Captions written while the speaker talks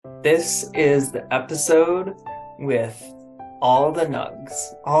This is the episode with all the nugs,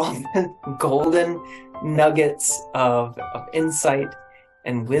 all the golden nuggets of insight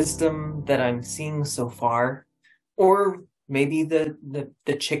and wisdom that I'm seeing so far, or maybe the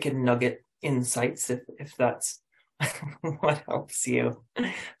chicken nugget insights, if that's what helps you.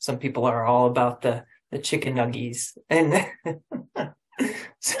 Some people are all about the chicken nuggies. And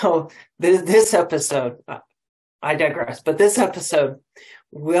so this episode, I digress, but this episode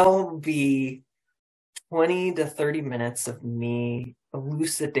will be 20 to 30 minutes of me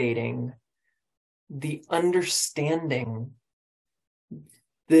elucidating the understanding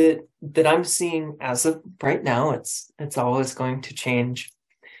that I'm seeing as of right now. It's always going to change.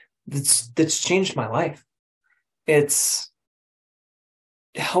 That's changed my life. It's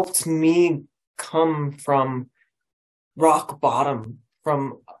helped me come from rock bottom,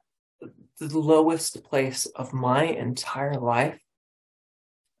 from the lowest place of my entire life,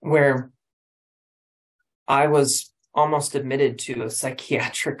 where I was almost admitted to a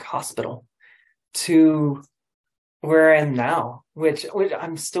psychiatric hospital, to where I am now, which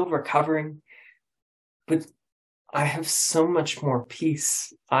I'm still recovering, but I have so much more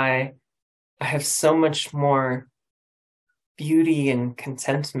peace. I have so much more beauty and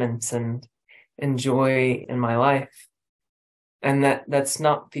contentment and joy in my life. And that's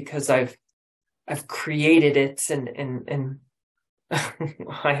not because I've created it and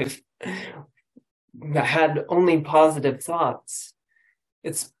I've had only positive thoughts.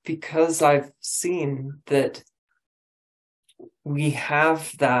 It's because I've seen that we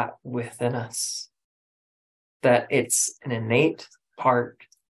have that within us, that it's an innate part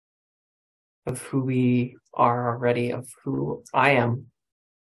of who we are already, of who I am,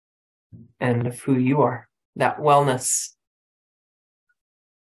 and of who you are. That wellness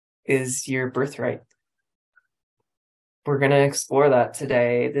is your birthright. We're going to explore that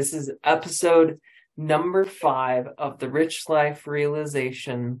today. This is episode number 5 of the Rich Life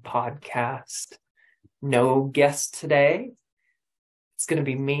Realization podcast. No guest today. It's going to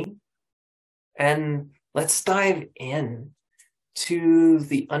be me. And let's dive in to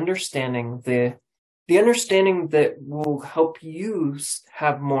the understanding, the understanding that will help you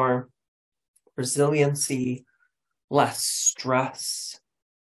have more resiliency, less stress.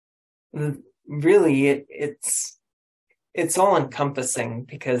 Really, it's all encompassing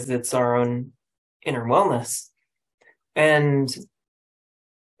because it's our own inner wellness. And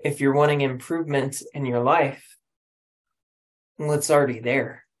if you're wanting improvement in your life, well, it's already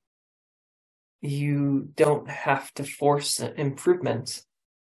there. You don't have to force improvement.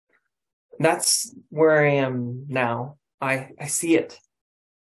 That's where I am now. I see it.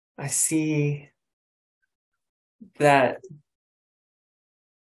 I see that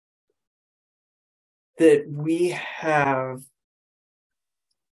we have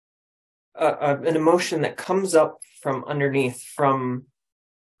an emotion that comes up from underneath, from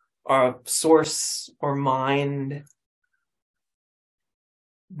our source or mind,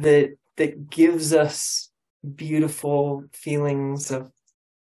 that gives us beautiful feelings of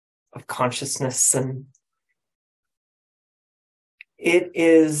consciousness, and it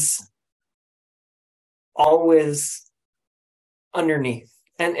is always underneath.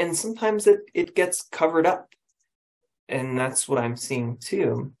 And sometimes it gets covered up. And that's what I'm seeing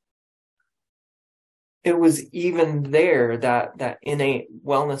too. It was even there, that innate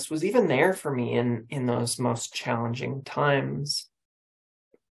wellness was even there for me in those most challenging times.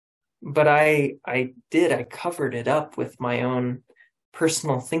 But I covered it up with my own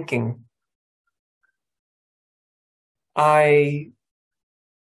personal thinking. I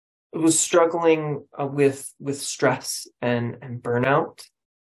was struggling with stress and burnout.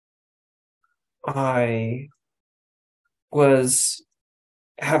 I was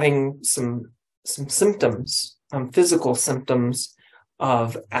having some symptoms, physical symptoms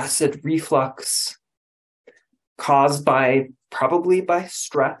of acid reflux caused probably by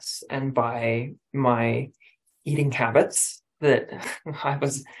stress and by my eating habits, that I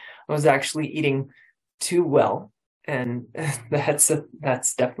was actually eating too well. And that's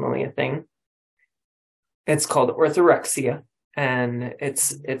definitely a thing. It's called orthorexia. And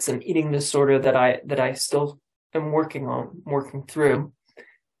it's an eating disorder that I still am working through.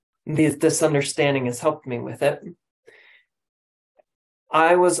 This understanding has helped me with it.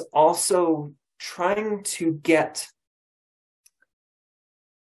 I was also trying to get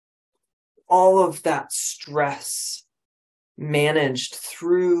all of that stress managed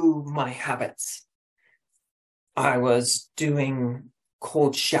through my habits. I was doing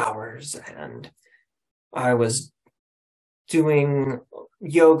cold showers, and I was doing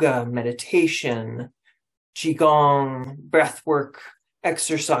yoga, meditation, qigong, breath work,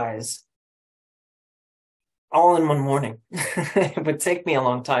 exercise all in one morning. It would take me a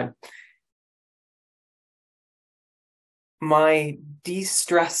long time. My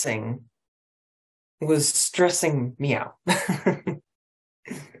de-stressing was stressing me out.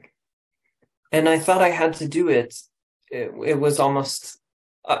 And I thought I had to do it. It was almost,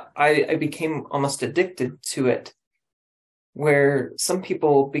 I became almost addicted to it, where some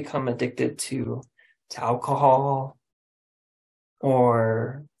people become addicted to alcohol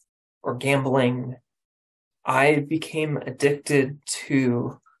or gambling. I became addicted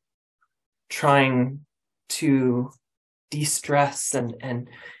to trying to de-stress and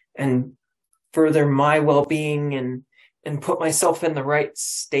further my well-being and put myself in the right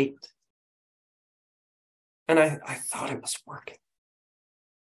state. And I thought it was working.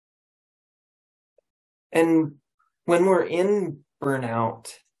 And when we're in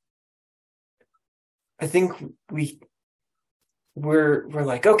burnout, I think we're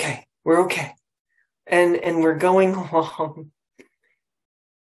like, okay, we're okay. And we're going along.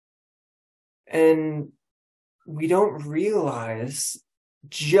 And we don't realize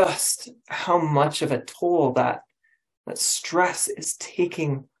just how much of a toll that stress is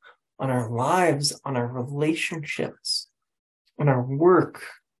taking on our lives, on our relationships, on our work.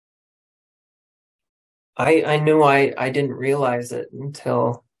 I know I didn't realize it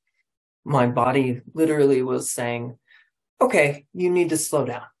until my body literally was saying, okay, you need to slow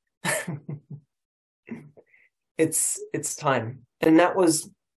down. It's time. And that was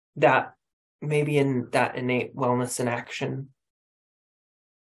that, maybe in that innate wellness in action.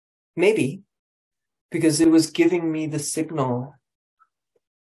 Maybe because it was giving me the signal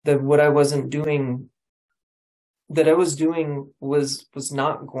that what I wasn't doing, that I was doing was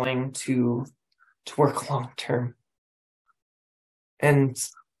not going to work long term. And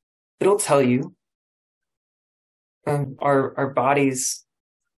it'll tell you, our bodies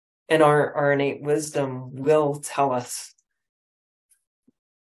and our innate wisdom will tell us.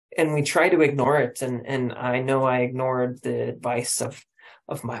 And we try to ignore it. And I know I ignored the advice of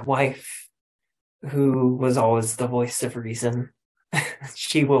my wife, who was always the voice of reason.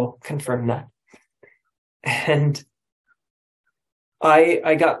 She will confirm that. And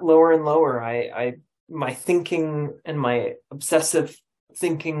I got lower and lower. My thinking and my obsessive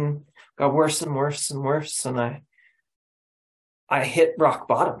thinking got worse and worse and worse. And I hit rock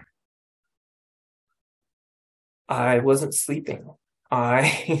bottom. I wasn't sleeping.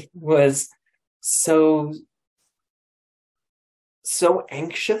 I was so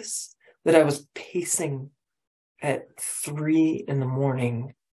anxious that I was pacing at 3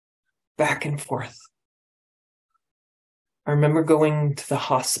 a.m, back and forth. I remember going to the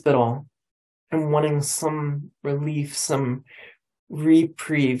hospital and wanting some relief, some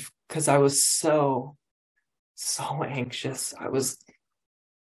reprieve, because I was so anxious.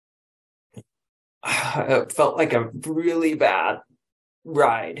 It felt like a really bad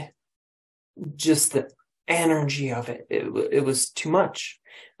ride. Just the energy of it. It was too much.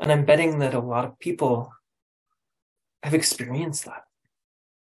 And I'm betting that a lot of people have experienced that.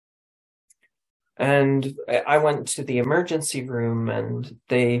 And I went to the emergency room and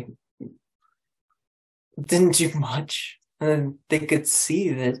they didn't do much. And they could see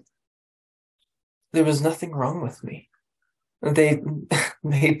that there was nothing wrong with me. They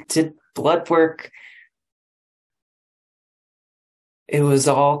did blood work. It was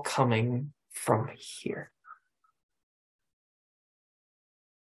all coming from here.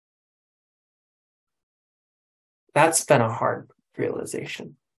 That's been a hard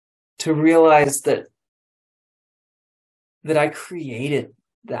realization, to realize that I created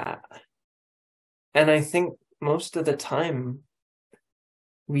that. And I think most of the time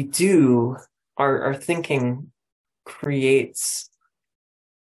we do, our thinking creates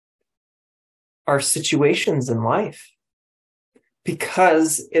our situations in life,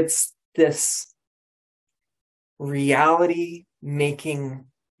 because it's this reality making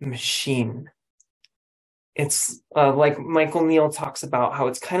machine. It's like Michael Neal talks about, how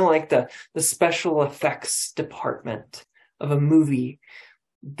it's kind of like the special effects department of a movie,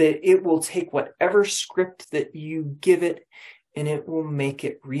 that it will take whatever script that you give it and it will make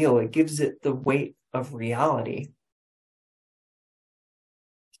it real. It gives it the weight of reality.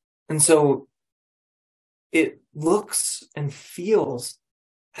 And so it looks and feels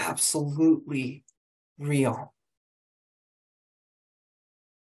absolutely real.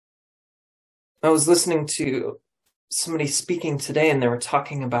 I was listening to somebody speaking today, and they were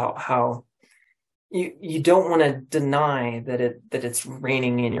talking about how you don't want to deny that it's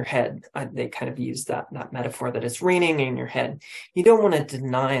raining in your head. They kind of use that metaphor, that it's raining in your head. You don't want to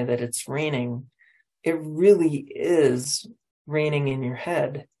deny that it's raining. It really is reigning in your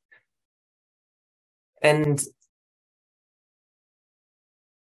head. And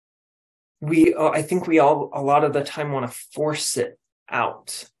I think we all, a lot of the time, want to force it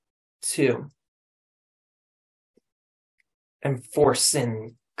out too. And force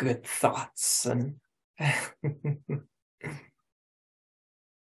in good thoughts. And and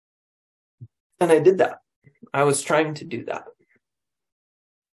I did that. I was trying to do that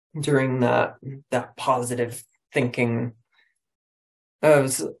during that positive thinking.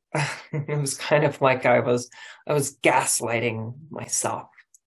 It was kind of like I was gaslighting myself.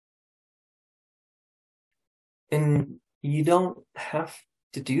 And you don't have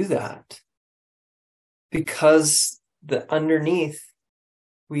to do that, because underneath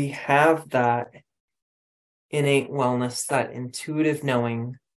we have that innate wellness, that intuitive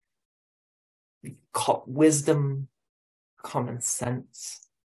knowing, wisdom, common sense.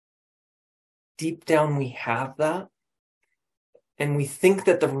 Deep down we have that, and we think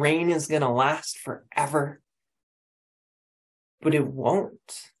that the rain is going to last forever, but it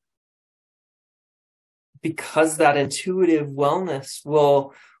won't, because that intuitive wellness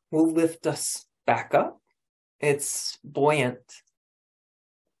will lift us back up. It's buoyant,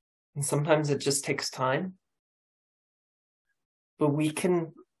 and sometimes it just takes time, but we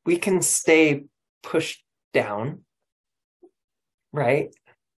can stay pushed down, right?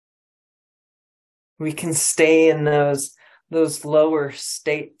 We can stay in those lower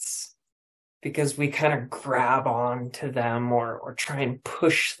states because we kind of grab on to them or try and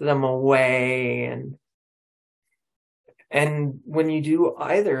push them away. And when you do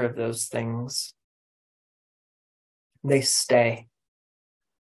either of those things, they stay.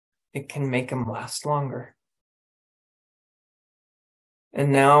 It can make them last longer.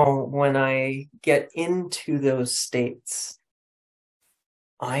 And now when I get into those states,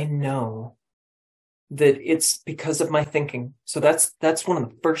 I know that it's because of my thinking. So that's one of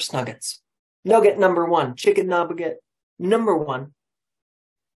the first nuggets. Nugget number one, chicken nugget number one.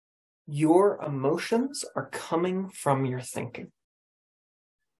 Your emotions are coming from your thinking.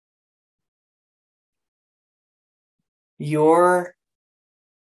 Your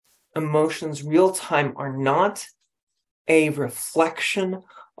emotions real time are not a reflection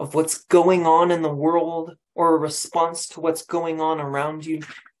of what's going on in the world or a response to what's going on around you.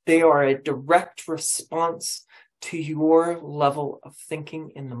 They are a direct response to your level of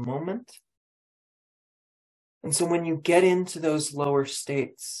thinking in the moment. And so when you get into those lower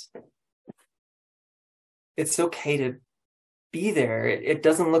states, it's okay to be there. It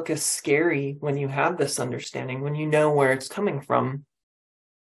doesn't look as scary when you have this understanding, when you know where it's coming from.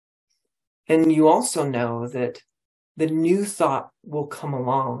 And you also know that the new thought will come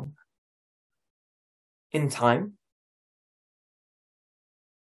along in time.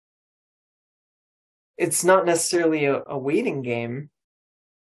 It's not necessarily a waiting game,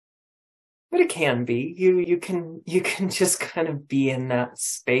 but it can be. You can just kind of be in that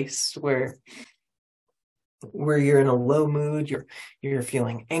space where you're in a low mood, you're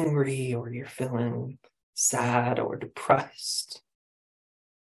feeling angry, or you're feeling sad or depressed.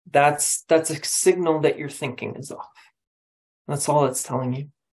 That's a signal that your thinking is off. That's all it's telling you.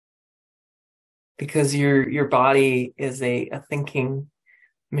 Because your body is a thinking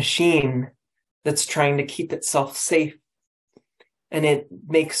machine that's trying to keep itself safe. And it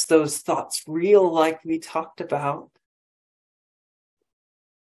makes those thoughts real, like we talked about.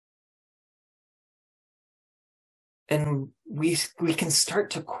 And we can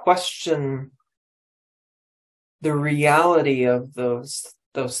start to question the reality of those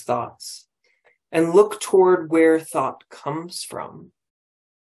thoughts and look toward where thought comes from.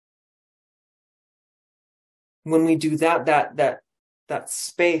 When we do that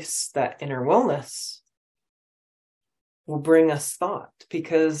space, that inner wellness will bring us thought,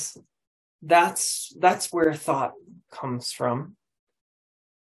 because that's where thought comes from.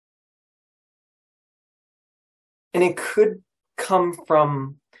 And it could come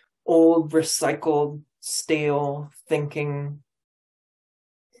from old, recycled, stale thinking,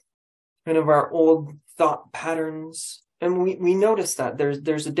 kind of our old thought patterns. And we notice that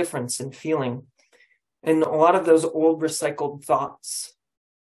there's a difference in feeling. And a lot of those old recycled thoughts,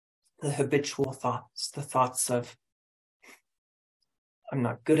 the habitual thoughts, the thoughts of, I'm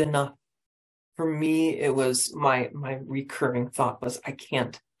not good enough. For me, it was my recurring thought was, I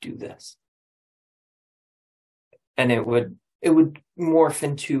can't do this. And it would morph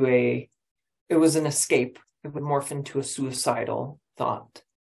into it was an escape. It would morph into a suicidal thought.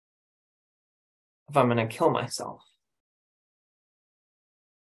 If I'm going to kill myself.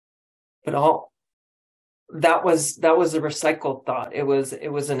 But that was a recycled thought. It was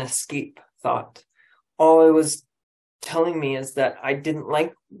an escape thought. All it was telling me is that I didn't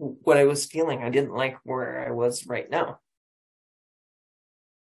like what I was feeling. I didn't like where I was right now.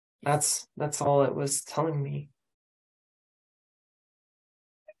 That's all it was telling me.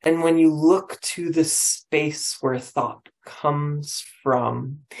 And when you look to the space where thought comes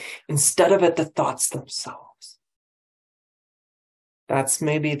from, instead of at the thoughts themselves, that's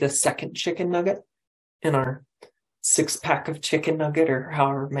maybe the second chicken nugget in our 6-pack of chicken nugget, or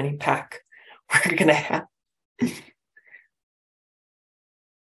however many pack we're going to have.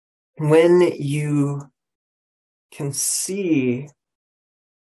 When you can see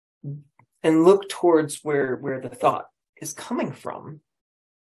and look towards where the thought is coming from,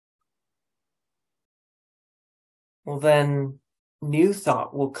 well, then new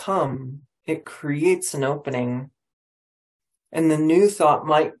thought will come. It creates an opening. And the new thought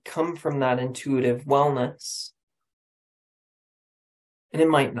might come from that intuitive wellness. And it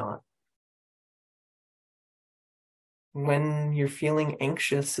might not. When you're feeling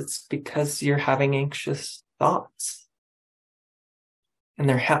anxious, it's because you're having anxious thoughts. And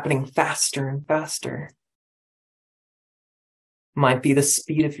they're happening faster and faster. Might be the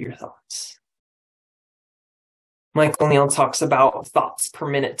speed of your thoughts. Michael Neal talks about thoughts per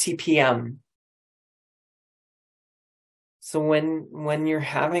minute, TPM. So when you're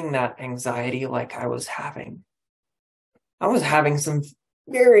having that anxiety like I was having some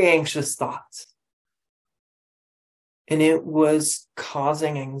very anxious thoughts. And it was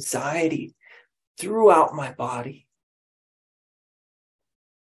causing anxiety throughout my body.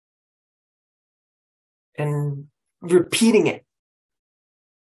 And repeating it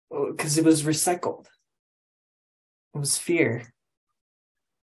because it was recycled. It was fear.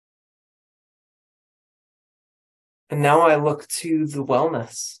 And now I look to the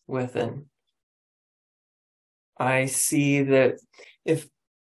wellness within. I see that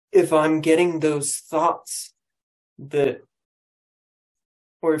if I'm getting those thoughts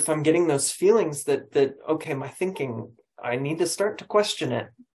or if I'm getting those feelings that okay, my thinking, I need to start to question it,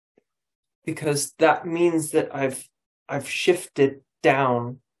 because that means that I've shifted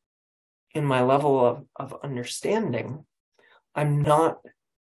down in my level of understanding. I'm not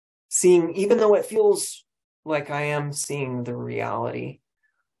seeing, even though it feels like I am seeing the reality,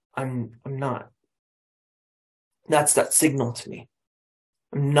 I'm not. That's that signal to me.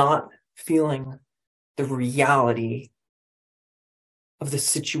 I'm not feeling the reality of the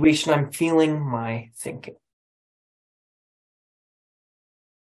situation. I'm feeling my thinking.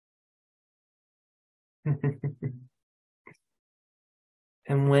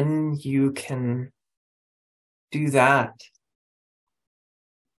 And when you can do that,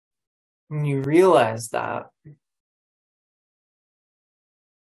 when you realize that,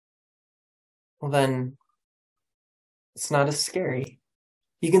 well, then it's not as scary.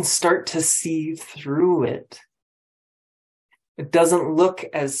 You can start to see through it. It doesn't look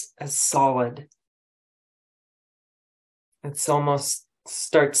as solid. It's almost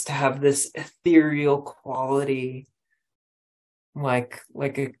starts to have this ethereal quality, like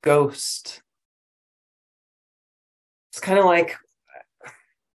a ghost. It's kind of like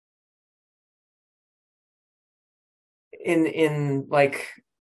in like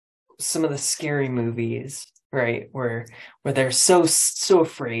some of the scary movies, right? Where they're so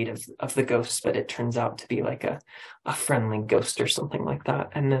afraid of the ghost, but it turns out to be like a friendly ghost or something like that.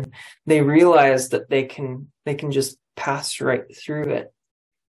 And then they realize that they can just pass right through it,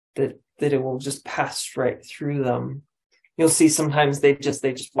 that it will just pass right through them. You'll see sometimes they just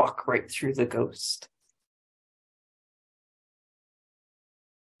walk right through the ghost.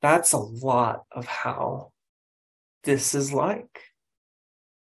 That's a lot of how this is like.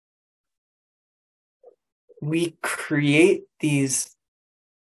 We create these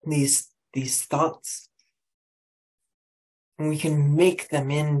thoughts, and we can make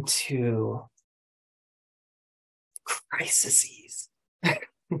them into crises. I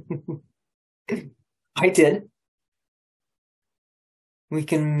did. We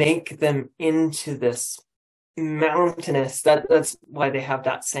can make them into this mountainous. That's why they have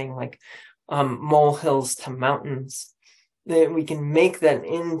that saying, like, molehills to mountains. That we can make them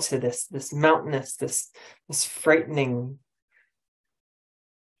into this mountainous, this frightening,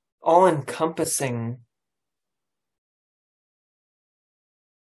 all-encompassing,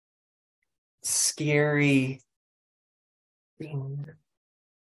 scary thing.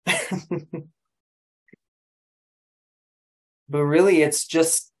 But really, it's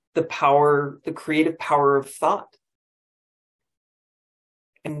just the creative power of thought.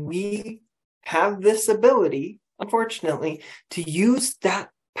 And we have this ability, unfortunately, to use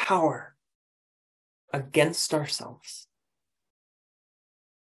that power against ourselves.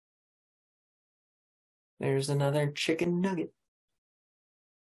 There's another chicken nugget.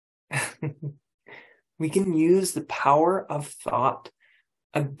 We can use the power of thought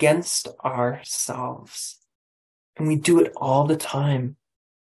against ourselves. And we do it all the time.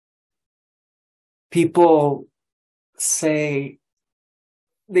 People say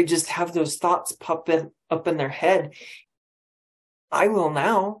they just have those thoughts pop up in their head. I will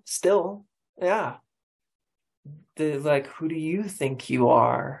now, still. Yeah. Like, who do you think you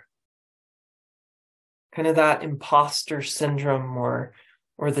are? Kind of that imposter syndrome or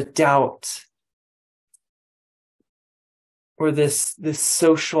the doubt or this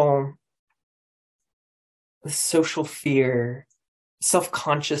social fear,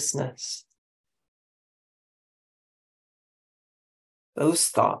 self-consciousness. Those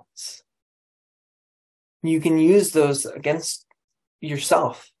thoughts. You can use those against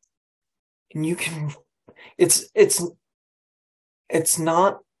yourself. And you can it's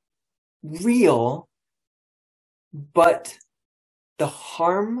not real, but the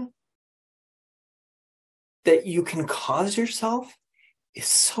harm that you can cause yourself is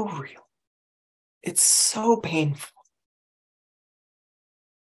so real. It's so painful.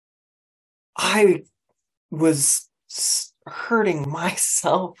 I was hurting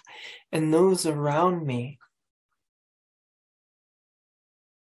myself and those around me,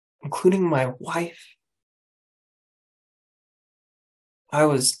 including my wife. I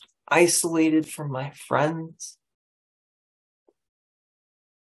was isolated from my friends.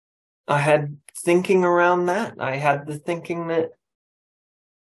 I had thinking around that. I had the thinking that,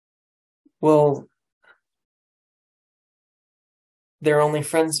 well, they're only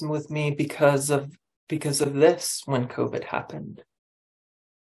friends with me because of this when COVID happened.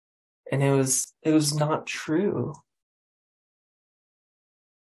 And it was not true.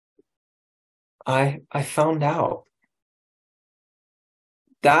 I found out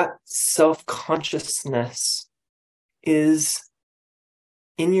that self-consciousness is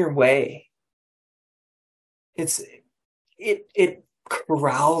in your way. It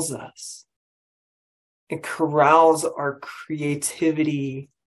corrals us. It corrals our creativity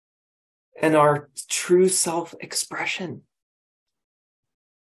and our true self-expression.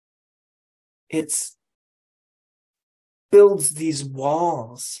 It builds these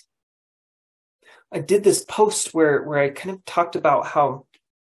walls. I did this post where I kind of talked about how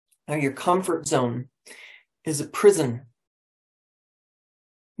your comfort zone is a prison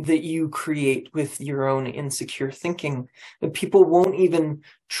that you create with your own insecure thinking, that people won't even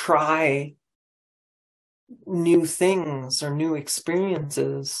try new things or new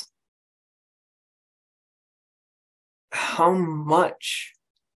experiences. How much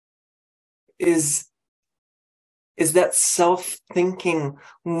is that self-thinking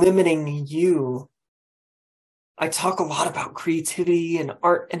limiting you? I talk a lot about creativity and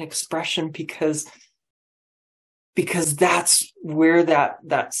art and expression because that's where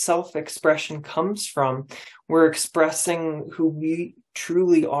that self-expression comes from. We're expressing who we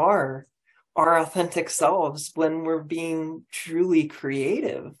truly are, our authentic selves, when we're being truly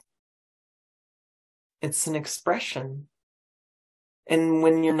creative. It's an expression. And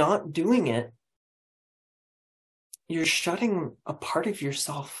when you're not doing it, you're shutting a part of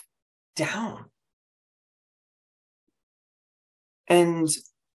yourself down. And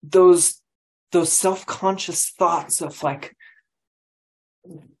those self-conscious thoughts of like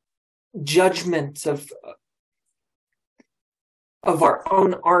judgment of our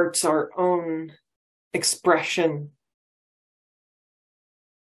own art, our own expression,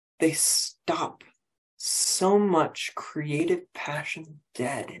 they stop so much creative passion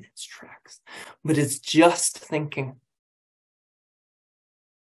dead in its tracks. But it's just thinking.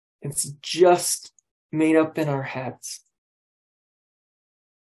 It's just made up in our heads.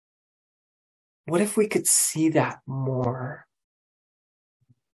 What if we could see that more?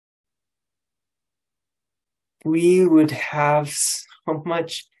 We would have so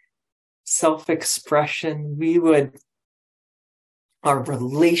much self-expression. Our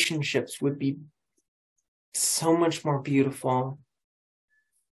relationships would be so much more beautiful.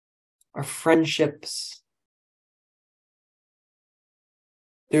 Our friendships.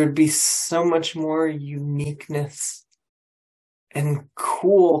 There would be so much more uniqueness and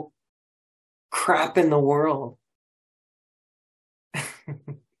cool crap in the world.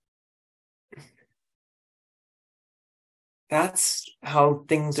 That's how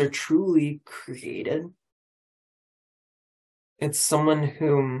things are truly created. It's someone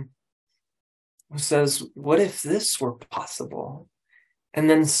who says, what if this were possible? And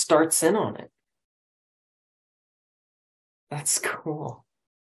then starts in on it. That's cool.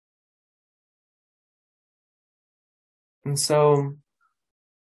 And so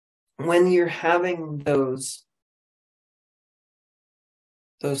when you're having those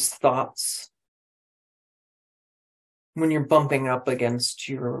thoughts, when you're bumping up against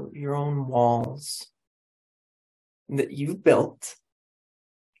your own walls that you've built,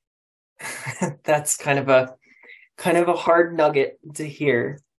 that's kind of a hard nugget to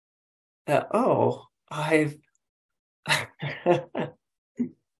hear, that, oh, I've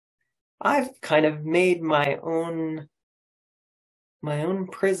kind of made my own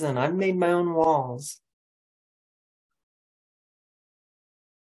prison. I've made my own walls.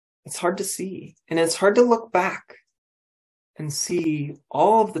 It's hard to see, and it's hard to look back and see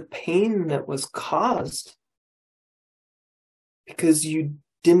all of the pain that was caused because you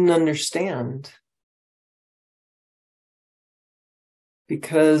didn't understand,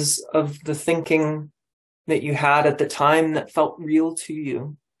 because of the thinking that you had at the time that felt real to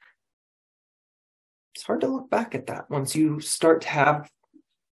you. It's hard to look back at that once you start to have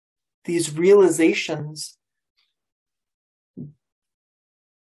these realizations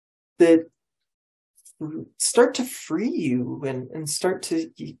that start to free you and start to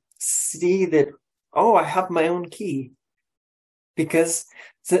see that, oh, I have my own key. Because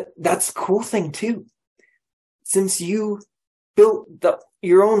that's the cool thing too. Since you built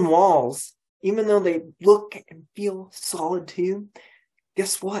your own walls, even though they look and feel solid to you,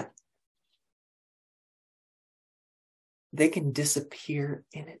 guess what? They can disappear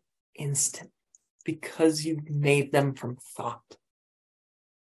in an instant because you've made them from thought.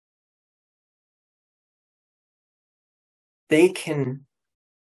 They can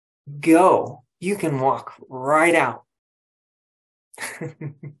go. You can walk right out.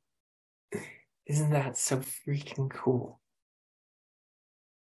 Isn't that so freaking cool?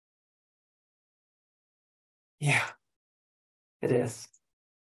 Yeah, it is.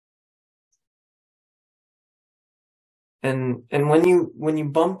 And when you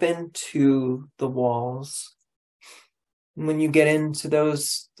bump into the walls, when you get into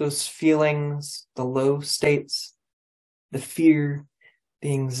those feelings, the low states, the fear,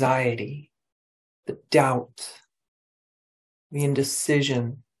 the anxiety, the doubt, the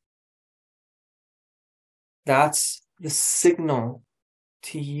indecision, that's the signal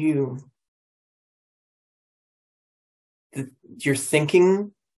to you that your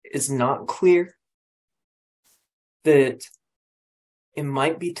thinking is not clear, that it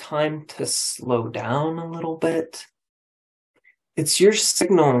might be time to slow down a little bit. It's your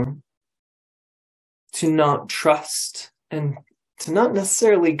signal to not trust and to not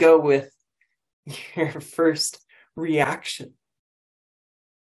necessarily go with your first reaction.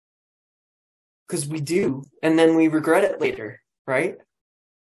 Because we do, and then we regret it later, right?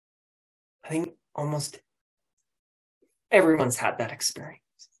 I think almost everyone's had that experience.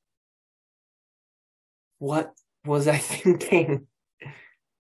 What was I thinking?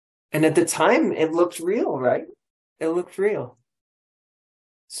 And at the time, it looked real, right? It looked real.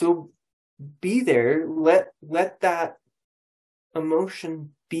 So be there. Let that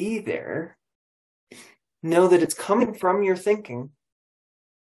emotion be there. Know that it's coming from your thinking.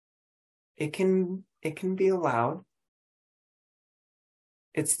 It can be allowed.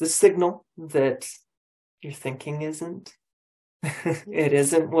 It's the signal that your thinking isn't. It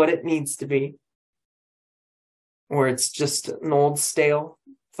isn't what it needs to be. Or it's just an old stale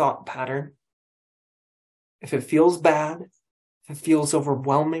thought pattern. If it feels bad, if it feels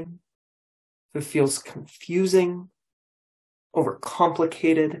overwhelming, if it feels confusing,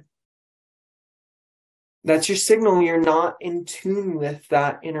 overcomplicated, that's your signal you're not in tune with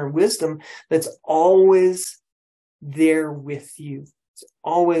that inner wisdom that's always there with you. It's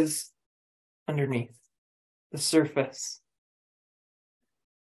always underneath the surface.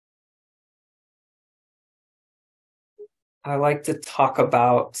 I like to talk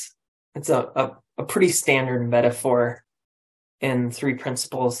about, it's a pretty standard metaphor in 3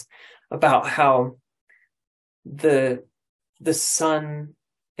 Principles, about how the sun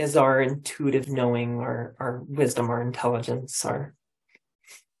is our intuitive knowing, our wisdom, our intelligence, our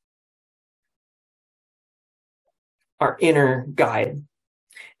inner guide.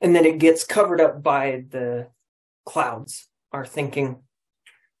 And then it gets covered up by the clouds, our thinking.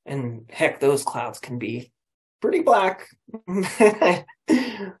 And heck, those clouds can be pretty black.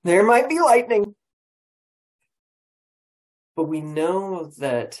 There might be lightning. But we know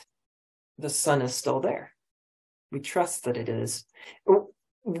that the sun is still there. We trust that it is.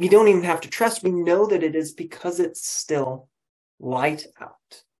 We don't even have to trust. We know that it is because it's still light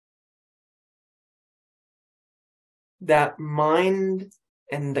out. That mind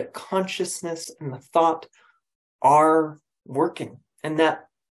and the consciousness and the thought are working. And that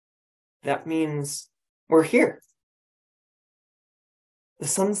means we're here. The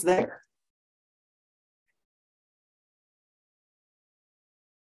sun's there.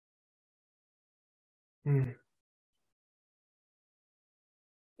 Mm.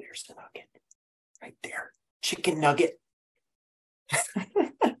 There's the nugget right there. Chicken nugget.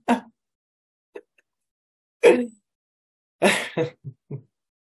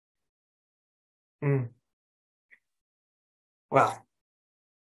 Mm. Well,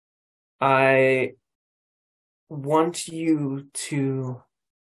 I want you to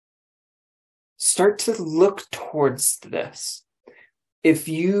start to look towards this. If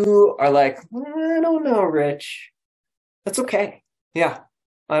you are like, I don't know, Rich, that's okay. Yeah,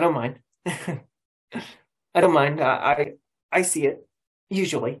 I don't mind. I don't mind. I see it.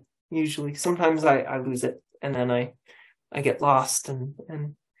 Usually. Usually. Sometimes I lose it and then I get lost and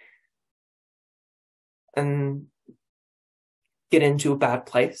get into a bad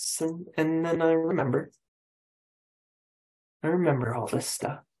place and then I remember. I remember all this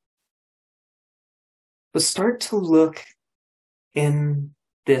stuff. But start to look in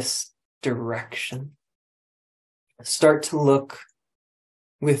this direction. Start to look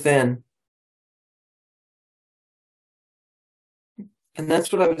within. And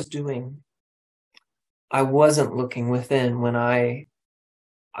that's what I was doing. I wasn't looking within when I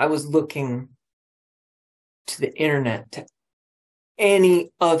was looking to the internet, to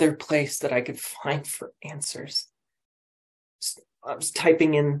any other place that I could find for answers. I was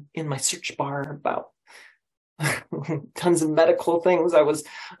typing in my search bar about tons of medical things. I was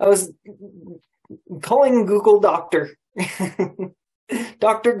calling Google Doctor.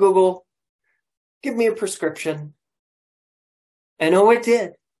 Dr. Google, give me a prescription. And oh, it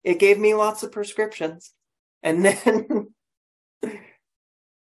did. It gave me lots of prescriptions. And then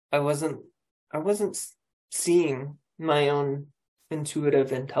I wasn't seeing my own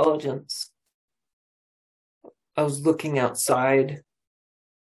intuitive intelligence. I was looking outside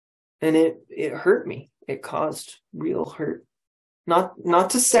and it hurt me. It caused real hurt. Not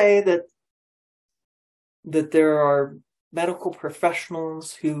to say that there are medical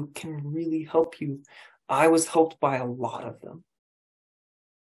professionals who can really help you. I was helped by a lot of them.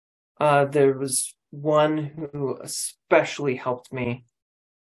 There was one who especially helped me.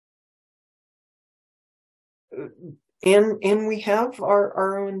 And we have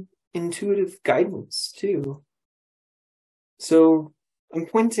our own intuitive guidance too. So I'm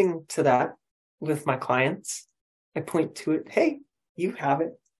pointing to that with my clients. I point to it. Hey, you have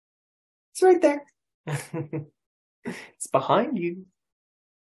it. It's right there. It's behind you.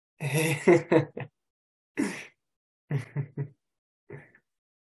 It's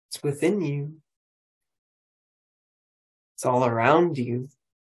within you. It's all around you.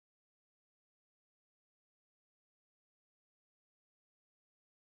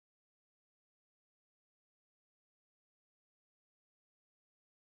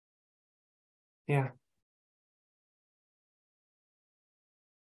 Yeah.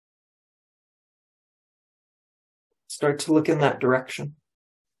 Start to look in that direction.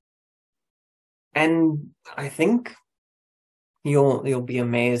 And I think you'll be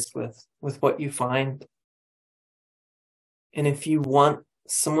amazed with what you find. And if you want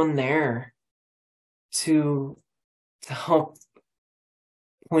someone there to help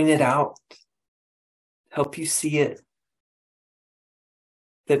point it out, help you see it,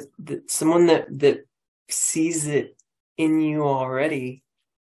 that someone that sees it in you already,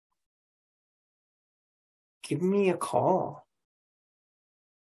 give me a call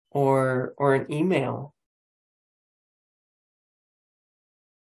or an email.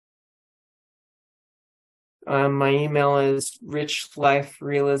 My email is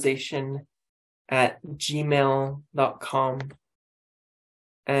richliferealization@gmail.com.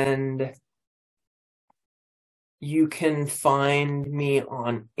 And you can find me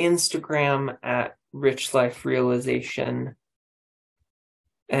on Instagram at richliferealization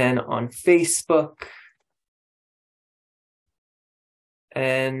and on Facebook.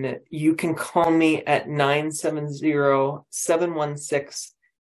 And you can call me at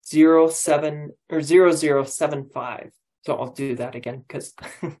 970-716-0075. So I'll do that again because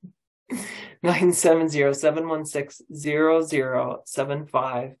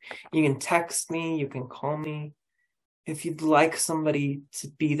 970-716-0075. You can text me, you can call me. If you'd like somebody to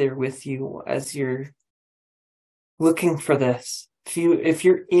be there with you as you're looking for this, if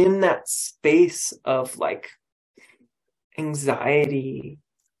you're in that space of like anxiety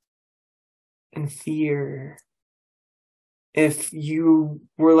and fear, if you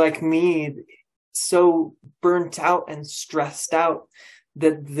were like me, so burnt out and stressed out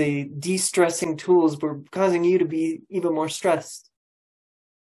that the de-stressing tools were causing you to be even more stressed,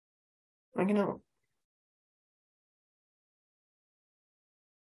 I can help.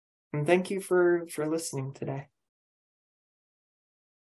 And thank you for listening today.